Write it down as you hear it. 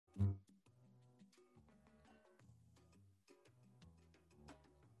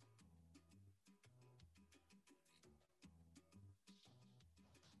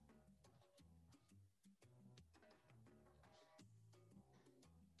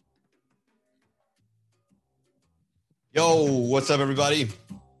Yo, what's up, everybody?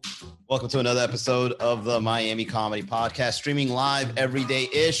 Welcome to another episode of the Miami Comedy Podcast, streaming live every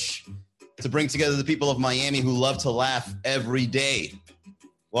day-ish to bring together the people of Miami who love to laugh every day.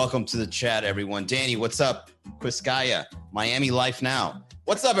 Welcome to the chat, everyone. Danny, what's up? Quiskaya, Miami Life Now.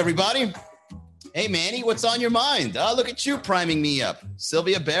 What's up, everybody? Hey, Manny, what's on your mind? Oh, look at you priming me up.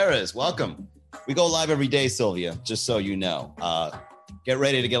 Sylvia Beres, welcome. We go live every day, Sylvia, just so you know. Get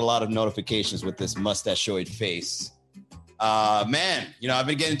ready to get a lot of notifications with this mustachioid face. Man, I've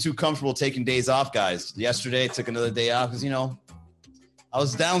been getting too comfortable taking days off, guys. Yesterday, I took another day off because, I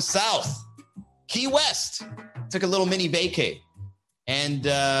was down south, Key West. Took a little mini vacay. And,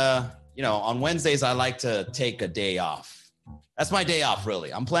 on Wednesdays, I like to take a day off. That's my day off,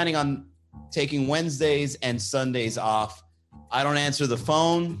 really. I'm planning on taking Wednesdays and Sundays off. I don't answer the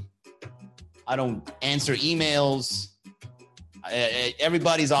phone. I don't answer emails.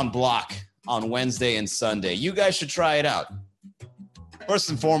 Everybody's on block on Wednesday and Sunday. You guys should try it out.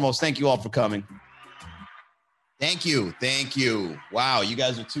 First and foremost, thank you all for coming. Thank you. Wow, you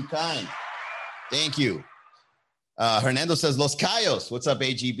guys are too kind. Thank you. Hernando says, Los Cayos. What's up,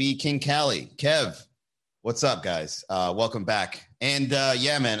 AGB? King Cali. Kev. What's up, guys? Welcome back. And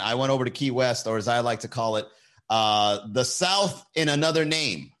yeah, man, I went over to Key West, or as I like to call it, the South in another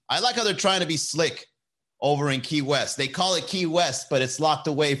name. I like how they're trying to be slick over in Key West. They call it Key West, but it's locked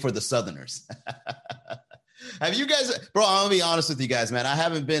away for the Southerners. Have you guys, bro, I'm gonna be honest with you guys, man. I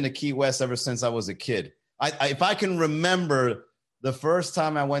haven't been to Key West ever since I was a kid. If I can remember the first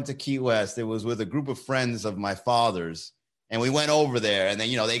time I went to Key West, it was with a group of friends of my father's, and we went over there, and then,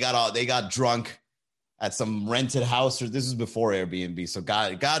 they got drunk at some rented house, or this is before Airbnb. So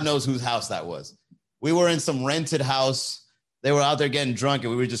God knows whose house that was. We were in some rented house. They were out there getting drunk, and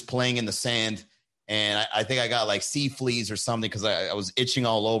we were just playing in the sand. And I think I got like sea fleas or something because I was itching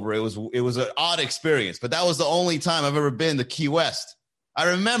all over. It was an odd experience, but that was the only time I've ever been to Key West.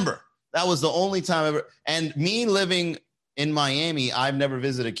 I remember that was the only time ever. And me living in Miami, I've never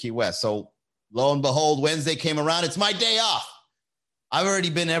visited Key West. So lo and behold, Wednesday came around. It's my day off. I've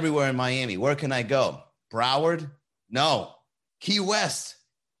already been everywhere in Miami. Where can I go? Broward? No. Key West.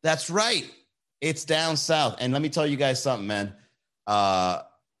 That's right. It's down south. And let me tell you guys something, man.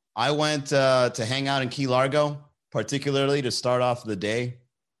 I went to hang out in Key Largo, particularly to start off the day.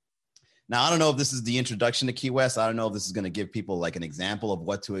 Now, I don't know if this is the introduction to Key West. I don't know if this is going to give people like an example of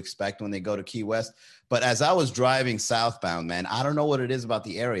what to expect when they go to Key West. But as I was driving southbound, man, I don't know what it is about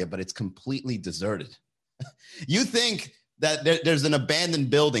the area, but it's completely deserted. You think that there's an abandoned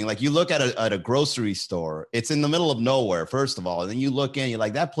building. Like you look at a grocery store, it's in the middle of nowhere, first of all. And then you look in, you're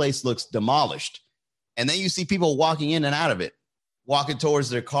like, that place looks demolished. And then you see people walking in and out of it. Walking towards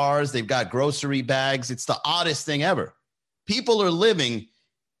their cars. They've got grocery bags. It's the oddest thing ever. People are living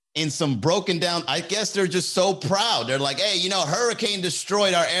in some broken down. I guess they're just so proud. They're like, hey, hurricane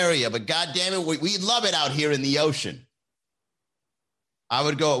destroyed our area, but God damn it, we love it out here in the ocean. I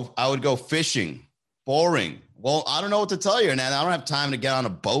would go fishing. Boring. Well, I don't know what to tell you, and I don't have time to get on a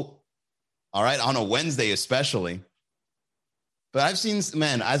boat. All right. On a Wednesday, especially. But I've seen,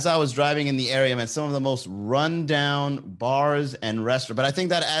 man, as I was driving in the area, man, some of the most rundown bars and restaurants. But I think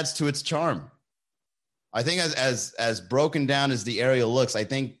that adds to its charm. I think as broken down as the area looks, I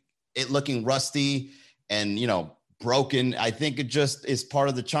think it looking rusty and, broken, I think it just is part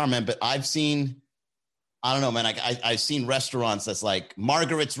of the charm, man. But I've seen, I don't know, man, I've seen restaurants that's like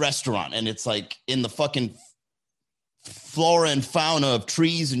Margaret's Restaurant, and it's like in the fucking flora and fauna of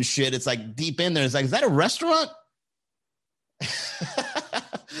trees and shit. It's like deep in there. It's like, is that a restaurant?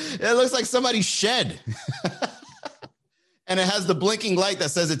 It looks like somebody's shed. And it has the blinking light that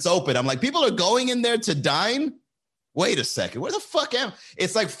says it's open. I'm like, people are going in there to dine? Wait a second. Where the fuck am I?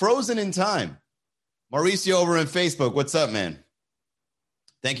 It's like frozen in time. Mauricio over on Facebook. What's up, man?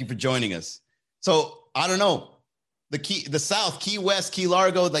 Thank you for joining us. So I don't know. The South, Key West, Key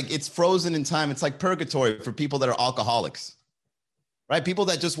Largo, like it's frozen in time. It's like purgatory for people that are alcoholics. Right? People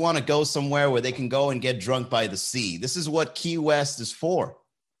that just want to go somewhere where they can go and get drunk by the sea. This is what Key West is for.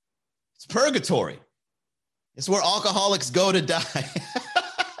 It's purgatory. It's where alcoholics go to die.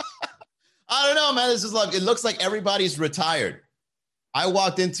 I don't know, man. This is like, it looks like everybody's retired. I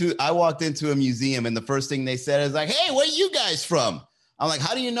walked into a museum, and the first thing they said is like, hey, where are you guys from? I'm like,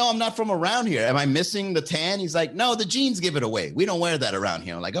 how do you know I'm not from around here? Am I missing the tan? He's like, no, the jeans give it away. We don't wear that around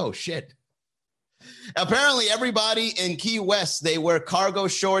here. I'm like, oh, shit. Apparently, everybody in Key West, they wear cargo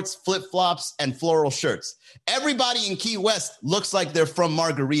shorts, flip-flops, and floral shirts. Everybody in Key West looks like they're from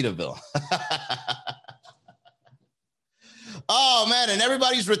Margaritaville. Oh, man, and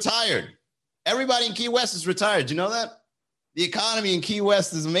everybody's retired. Everybody in Key West is retired. Do you know that? The economy in Key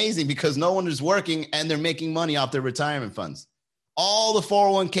West is amazing because no one is working and they're making money off their retirement funds. All the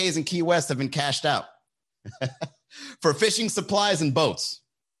 401ks in Key West have been cashed out for fishing supplies and boats.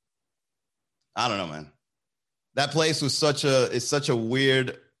 I don't know, man. That place was such a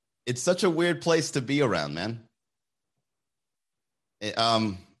weird place to be around, man.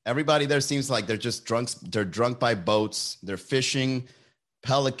 Everybody there seems like they're just drunks. They're drunk by boats. They're fishing,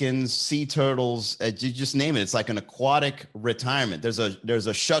 pelicans, sea turtles. You just name it. It's like an aquatic retirement. There's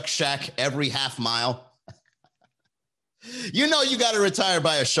a shuck shack every half mile. You got to retire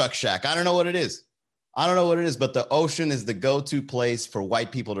by a shuck shack. I don't know what it is. But the ocean is the go-to place for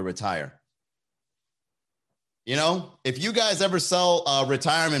white people to retire. If you guys ever sell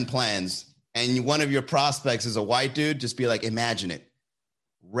retirement plans and one of your prospects is a white dude, just be like, imagine it.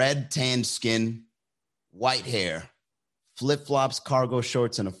 Red tanned skin, white hair, flip-flops, cargo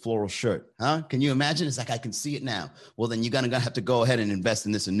shorts, and a floral shirt. Huh? Can you imagine? It's like, I can see it now. Well, then you're going to have to go ahead and invest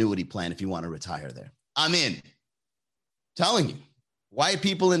in this annuity plan if you want to retire there. I'm in. Telling you. White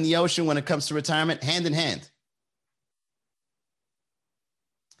people in the ocean when it comes to retirement, hand in hand.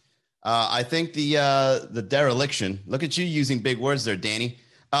 I think the dereliction, look at you using big words there, Danny.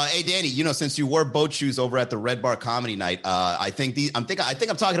 Hey, Danny, since you wore boat shoes over at the Red Bar Comedy Night, I think I'm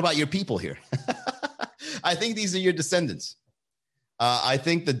talking about your people here. I think these are your descendants. I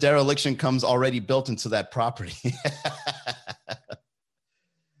think the dereliction comes already built into that property.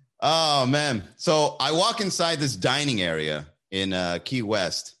 Oh, man. So I walk inside this dining area in Key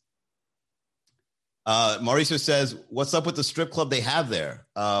West. Mauricio says, what's up with the strip club they have there?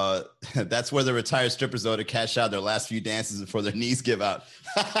 That's where the retired strippers go to cash out their last few dances before their knees give out.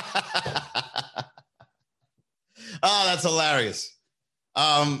 Oh, that's hilarious.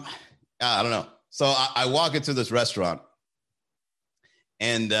 I don't know. So I walk into this restaurant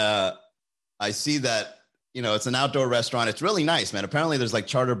and I see that, it's an outdoor restaurant. It's really nice, man. Apparently there's like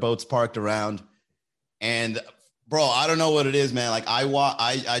charter boats parked around. And bro, I don't know what it is, man. Like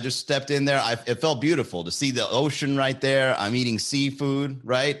I just stepped in there. It felt beautiful to see the ocean right there. I'm eating seafood,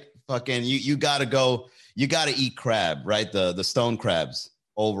 right? Fucking you gotta go. You gotta eat crab, right? The stone crabs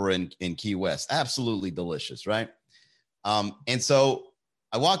over in Key West. Absolutely delicious, right? And so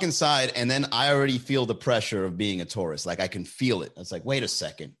I walk inside and then I already feel the pressure of being a tourist. Like I can feel it. It's like, wait a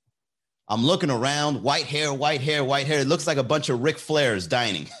second. I'm looking around, white hair, white hair, white hair. It looks like a bunch of Ric Flairs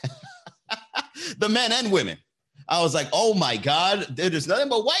dining. The men and women. I was like, oh my God, there's nothing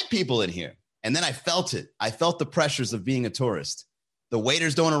but white people in here. And then I felt it. I felt the pressures of being a tourist. The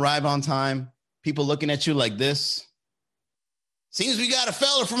waiters don't arrive on time. People looking at you like this. Seems we got a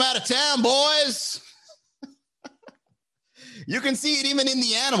fella from out of town, boys. You can see it even in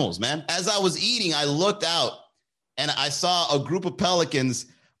the animals, man. As I was eating, I looked out and I saw a group of pelicans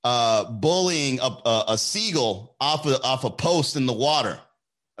bullying a seagull off a post in the water.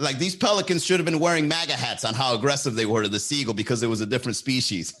 Like these pelicans should have been wearing MAGA hats on how aggressive they were to the seagull because it was a different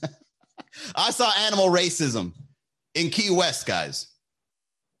species. I saw animal racism in Key West, guys.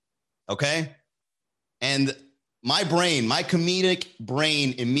 Okay? And my comedic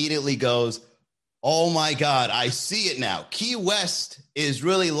brain immediately goes, oh my God, I see it now. Key West is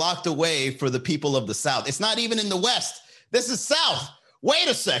really locked away for the people of the South. It's not even in the West. This is South. Wait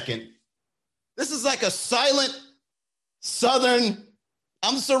a second. This is like a silent Southern.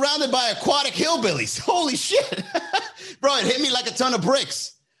 I'm surrounded by aquatic hillbillies. Holy shit. Bro, it hit me like a ton of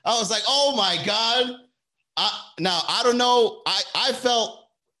bricks. I was like, oh my God. Now, I don't know. I feel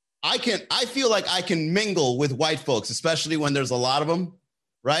like I can mingle with white folks, especially when there's a lot of them,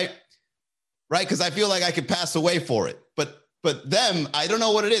 right? Right? Because I feel like I could pass away for it. But them, I don't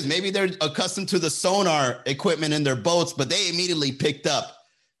know what it is. Maybe they're accustomed to the sonar equipment in their boats, but they immediately picked up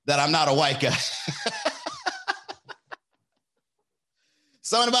that I'm not a white guy.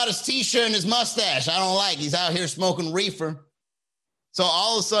 Something about his t-shirt and his mustache I don't like. He's out here smoking reefer. So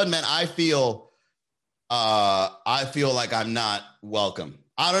all of a sudden, man, I feel like I'm not welcome.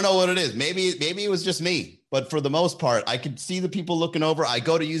 I don't know what it is. Maybe it was just me, but for the most part, I could see the people looking over. I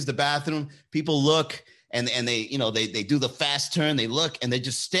go to use the bathroom. People look and they do the fast turn. They look and they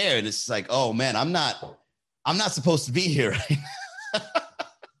just stare. And it's like, oh man, I'm not supposed to be here.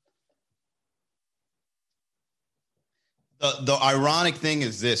 The ironic thing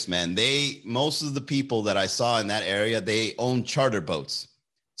is this, man. Most of the people that I saw in that area, they own charter boats.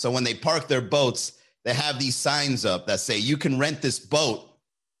 So when they park their boats, they have these signs up that say, you can rent this boat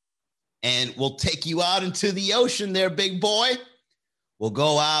and we'll take you out into the ocean there, big boy. We'll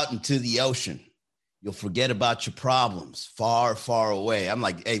go out into the ocean. You'll forget about your problems far, far away. I'm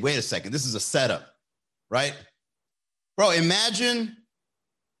like, hey, wait a second. This is a setup, right? Bro, imagine,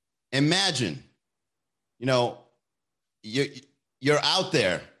 you're out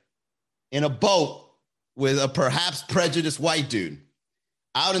there in a boat with a perhaps prejudiced white dude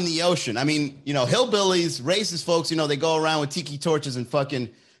out in the ocean. I mean, hillbillies, racist folks, they go around with tiki torches and fucking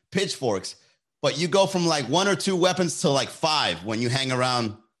pitchforks, but you go from like 1 or 2 weapons to like 5 when you hang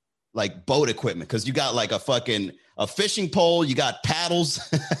around like boat equipment, because you got like a fishing pole, you got paddles,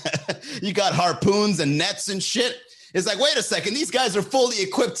 you got harpoons and nets and shit. It's like, wait a second, these guys are fully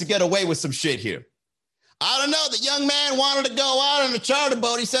equipped to get away with some shit here. I don't know. The young man wanted to go out on a charter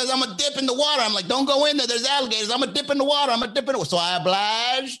boat. He says, I'm going to dip in the water. I'm like, don't go in there. There's alligators. I'm going to dip in the water. So I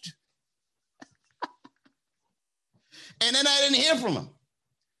obliged. And then I didn't hear from him.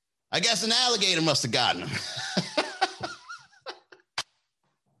 I guess an alligator must have gotten him.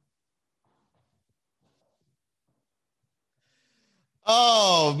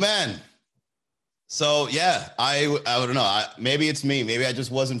 Oh, man. So, yeah, I don't know. Maybe it's me. Maybe I just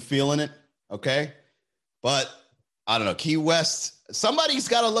wasn't feeling it. Okay. But I don't know, Key West, somebody's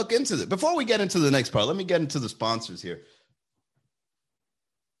got to look into it. Before we get into the next part, let me get into the sponsors here.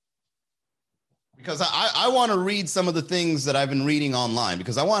 Because I want to read some of the things that I've been reading online,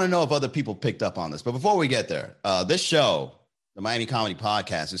 because I want to know if other people picked up on this. But before we get there, this show, the Miami Comedy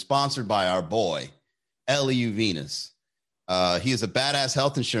Podcast, is sponsored by our boy, Eliu Venus. He is a badass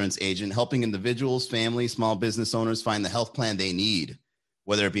health insurance agent helping individuals, families, small business owners find the health plan they need.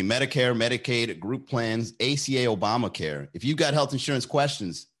 Whether it be Medicare, Medicaid, group plans, ACA, Obamacare. If you've got health insurance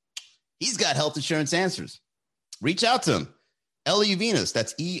questions, he's got health insurance answers. Reach out to him. Eliu Venus,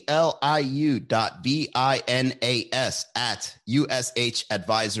 that's ELIU.VINAS at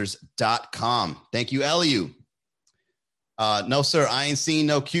USHadvisors.com. Thank you, Eliu. No, sir, I ain't seen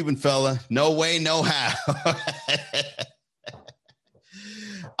no Cuban fella. No way, no how.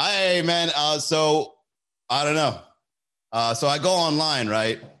 Hey, man, so I don't know. So I go online,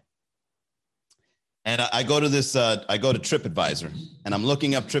 right? And I go to TripAdvisor, and I'm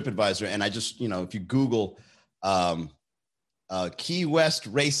looking up TripAdvisor, and I just, if you Google Key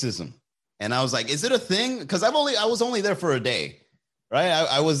West racism, and I was like, is it a thing? Because I was only there for a day, right?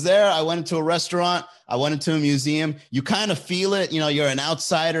 I was there. I went into a restaurant. I went into a museum. You kind of feel it. You're an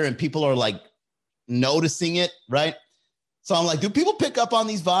outsider, and people are like noticing it, right? So I'm like, do people pick up on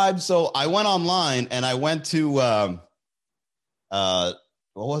these vibes? So I went online, and I went to what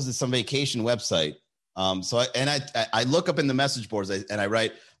was it? Some vacation website. So I look up in the message boards and I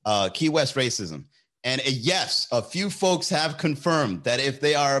write Key West racism. And yes, a few folks have confirmed that if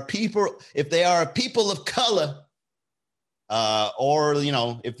they are a people of color, or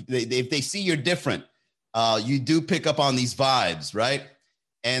if they see you're different, you do pick up on these vibes, right?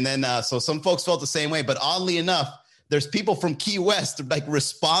 And then so some folks felt the same way, but oddly enough, there's people from Key West like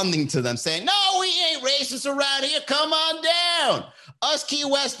responding to them saying, no, we ain't racist around here. Come on down. Us Key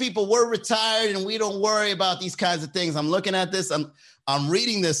West people, we're retired and we don't worry about these kinds of things. I'm looking at this. I'm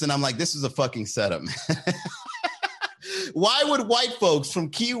reading this and I'm like, this is a fucking setup. Why would white folks from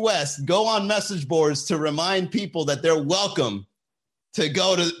Key West go on message boards to remind people that they're welcome to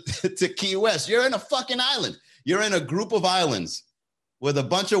go to Key West? You're in a fucking island. You're in a group of islands with a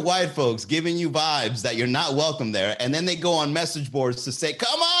bunch of white folks giving you vibes that you're not welcome there. And then they go on message boards to say,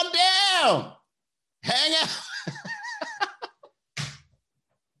 come on down, hang out.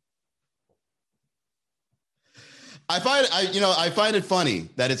 I find it funny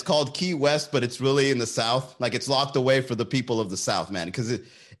that it's called Key West, but it's really in the South. Like it's locked away for the people of the South, man. Because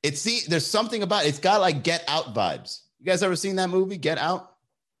there's something about it. It's got like Get Out vibes. You guys ever seen that movie, Get Out?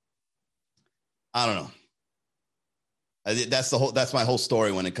 I don't know. That's my whole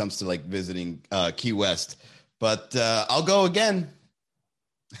story when it comes to like visiting Key West. But I'll go again.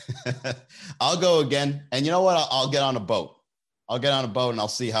 I'll go again. And you know what? I'll get on a boat. I'll get on a boat and I'll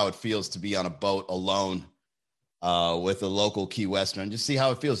see how it feels to be on a boat alone with a local Key Westerner and just see how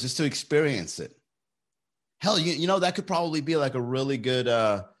it feels, just to experience it. Hell, that could probably be like a really good,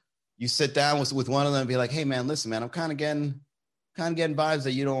 you sit down with one of them and be like, hey man, listen, man, I'm kind of getting vibes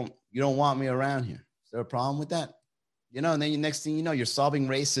that you don't want me around here. Is there a problem with that? And then next thing you know, you're solving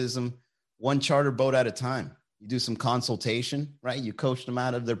racism one charter boat at a time. You do some consultation, right? You coach them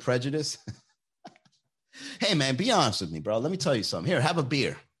out of their prejudice. Hey, man, be honest with me, bro. Let me tell you something. Here, have a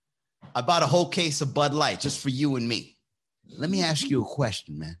beer. I bought a whole case of Bud Light just for you and me. Let me ask you a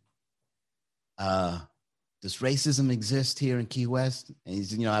question, man. Does racism exist here in Key West? And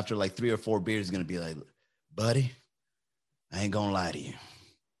he's, after like 3 or 4 beers, he's going to be like, buddy, I ain't going to lie to you.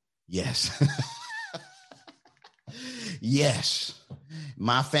 Yes. Yes,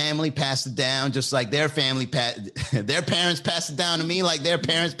 my family passed it down just like their parents passed it down to me, like their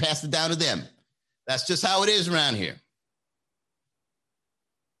parents passed it down to them. That's just how it is around here.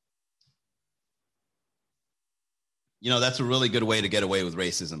 that's a really good way to get away with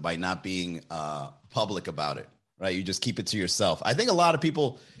racism, by not being public about it, right? You just keep it to yourself. I think a lot of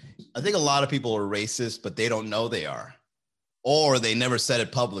people are racist, but they don't know they are, or they never said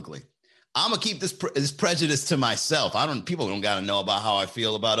it publicly. I'm gonna keep this prejudice to myself. People don't got to know about how I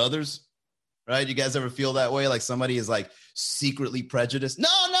feel about others, right? You guys ever feel that way? Like somebody is like secretly prejudiced? No.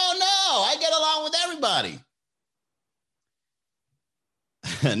 I get along with everybody.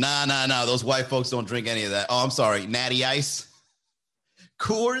 Nah. Those white folks don't drink any of that. Oh, I'm sorry. Natty Ice,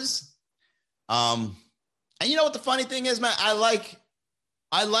 Coors. And you know what the funny thing is, man? I like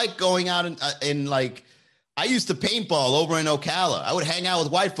going out and like, I used to paintball over in Ocala. I would hang out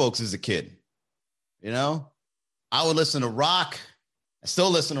with white folks as a kid. I would listen to rock. I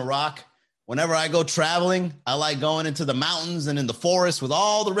still listen to rock. Whenever I go traveling, I like going into the mountains and in the forest with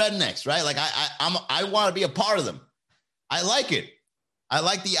all the rednecks, right? Like I want to be a part of them. I like it. I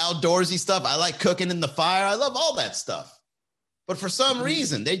like the outdoorsy stuff. I like cooking in the fire. I love all that stuff. But for some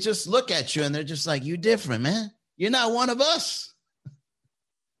reason, they just look at you and they're just like, "You different, man. You're not one of us."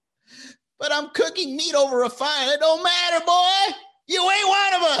 But I'm cooking meat over a fire. It don't matter, boy. You ain't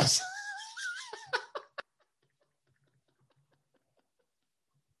one of us.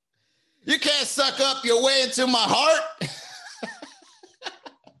 You can't suck up your way into my heart.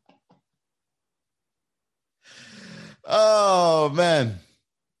 Oh, man.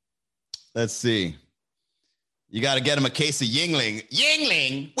 Let's see. You got to get him a case of Yingling.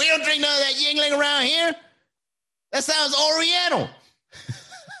 Yingling? We don't drink none of that Yingling around here. That sounds Oriental.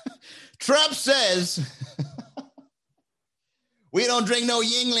 Trump says we don't drink no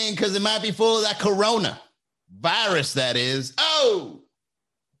Yingling because it might be full of that corona virus, that is. Oh!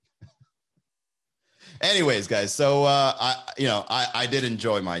 Anyways, guys, so I did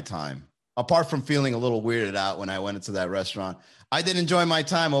enjoy my time. Apart from feeling a little weirded out when I went into that restaurant, I did enjoy my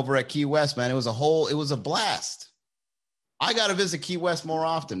time over at Key West, man. It was a blast. I got to visit Key West more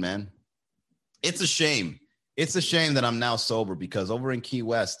often, man. It's a shame. It's a shame that I'm now sober, because over in Key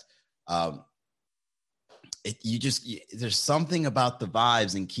West, there's something about the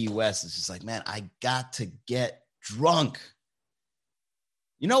vibes in Key West. It's just like, man, I got to get drunk.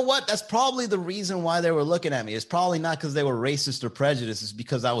 You know what? That's probably the reason why they were looking at me. It's probably not because they were racist or prejudiced. It's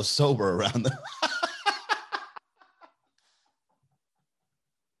because I was sober around them.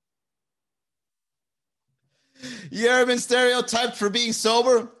 You ever been stereotyped for being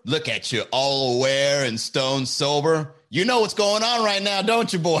sober? Look at you, all aware and stone sober. You know what's going on right now,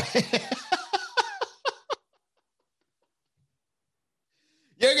 don't you, boy?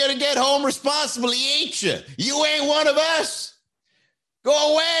 You're going to get home responsibly, ain't you? You ain't one of us.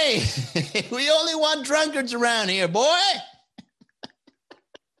 Go away. We only want drunkards around here, boy.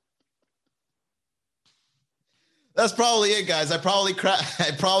 That's probably it, guys. I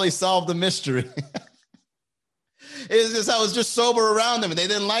probably solved the mystery. It's just I was just sober around them, and they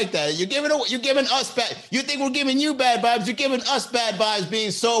didn't like that. You're giving us bad. You think we're giving you bad vibes? You're giving us bad vibes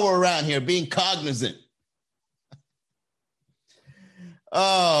being sober around here, being cognizant.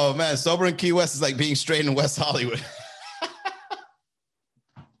 Oh man, sober in Key West is like being straight in West Hollywood.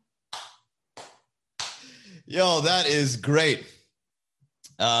 Yo, that is great.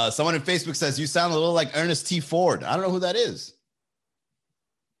 Someone on Facebook says you sound a little like Ernest T. Ford. I don't know who that is.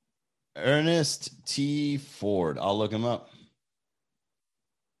 Ernest T. Ford. I'll look him up.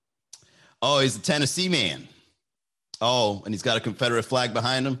 Oh, he's a Tennessee man. Oh, and he's got a Confederate flag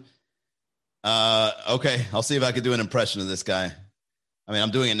behind him. Okay, I'll see if I can do an impression of this guy. I mean,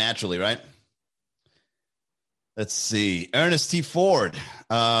 I'm doing it naturally, right? Let's see. Ernest T. Ford,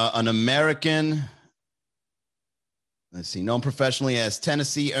 an American. Let's see. Known professionally as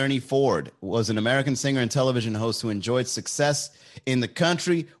Tennessee Ernie Ford, was an American singer and television host who enjoyed success in the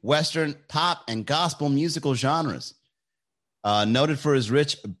country, western, pop, and gospel musical genres. Noted for his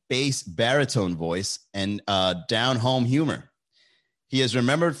rich bass baritone voice and down-home humor. He is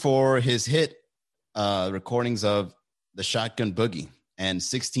remembered for his hit recordings of The Shotgun Boogie and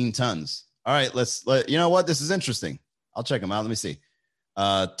 16 Tons. All right, you know what? This is interesting. I'll check him out. Let me see.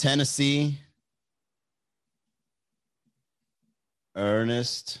 Tennessee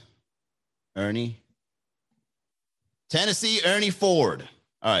Tennessee Ernie Ford.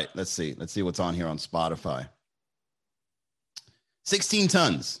 All right, let's see. Let's see what's on here on Spotify. 16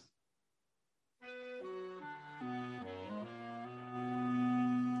 Tons.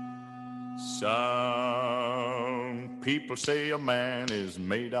 Some people say a man is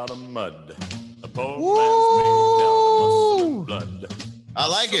made out of mud. A poor man's made out of muscle and blood. I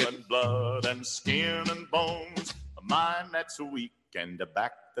like it. And blood and skin and bones. A mind that's weak and a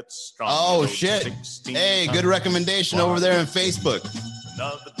back that's strong. Oh, shit. Hey, good recommendation over there on Facebook.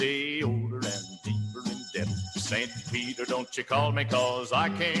 Another day older and deeper in debt. St. Peter, don't you call me, 'cause I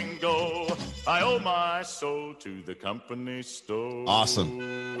can't go. I owe my soul to the company store.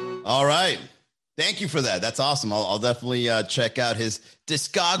 Awesome. All right. Thank you for that. That's awesome. I'll definitely check out his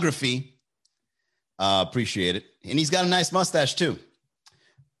discography. Appreciate it. And he's got a nice mustache too.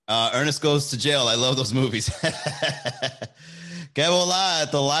 Ernest Goes to Jail. I love those movies. Kevola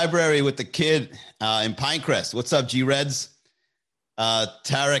at the library with the kid in Pinecrest. What's up, G-Reds?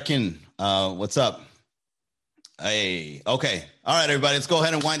 Tarakin, what's up? Hey, okay. All right, everybody, let's go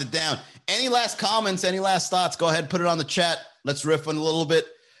ahead and wind it down. Any last comments, any last thoughts? Go ahead, put it on the chat. Let's riff on a little bit.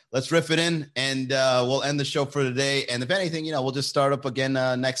 Let's riff it in, and we'll end the show for today. And if anything, we'll just start up again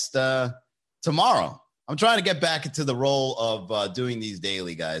next tomorrow. I'm trying to get back into the role of doing these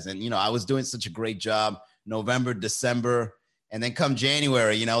daily, guys. And, I was doing such a great job November, December, and then come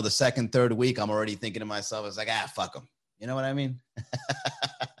January, the second, third week, I'm already thinking to myself, it's like, fuck them. You know what I mean?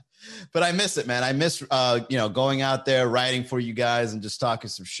 But I miss it, man. I miss, going out there, writing for you guys and just talking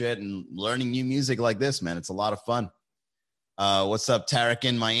some shit and learning new music like this, man. It's a lot of fun. What's up, Tarek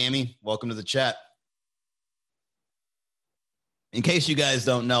in Miami? Welcome to the chat. In case you guys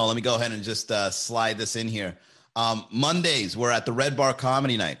don't know, let me go ahead and just slide this in here. Mondays, we're at the Red Bar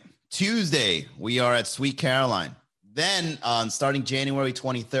Comedy Night. Tuesday, we are at Sweet Caroline. Then, starting January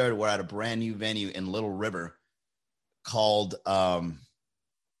 23rd, we're at a brand new venue in Little River called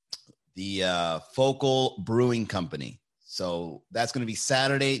the Focal Brewing Company. So that's going to be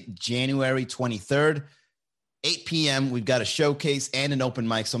Saturday, January 23rd, 8 p.m. We've got a showcase and an open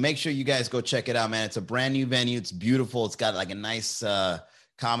mic. So make sure you guys go check it out, man. It's a brand new venue. It's beautiful. It's got like a nice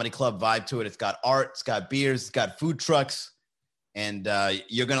comedy club vibe to it. It's got art. It's got beers. It's got food trucks. And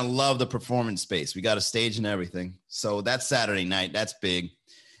you're going to love the performance space. We got a stage and everything. So that's Saturday night. That's big.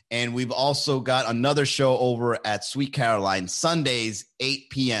 And we've also got another show over at Sweet Caroline, Sundays, 8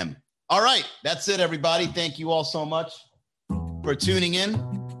 p.m. All right. That's it, everybody. Thank you all so much for tuning in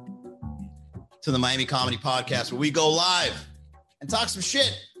to the Miami Comedy Podcast, where we go live and talk some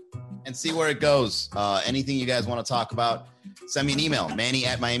shit and see where it goes. Anything you guys want to talk about, send me an email,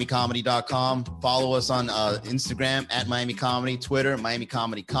 manny@miamicomedy.com. Follow us on Instagram @MiamiComedy, Twitter,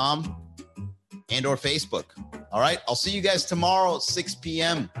 MiamiComedyCom, and or Facebook. All right. I'll see you guys tomorrow at 6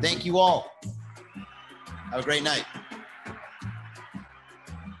 p.m. Thank you all. Have a great night.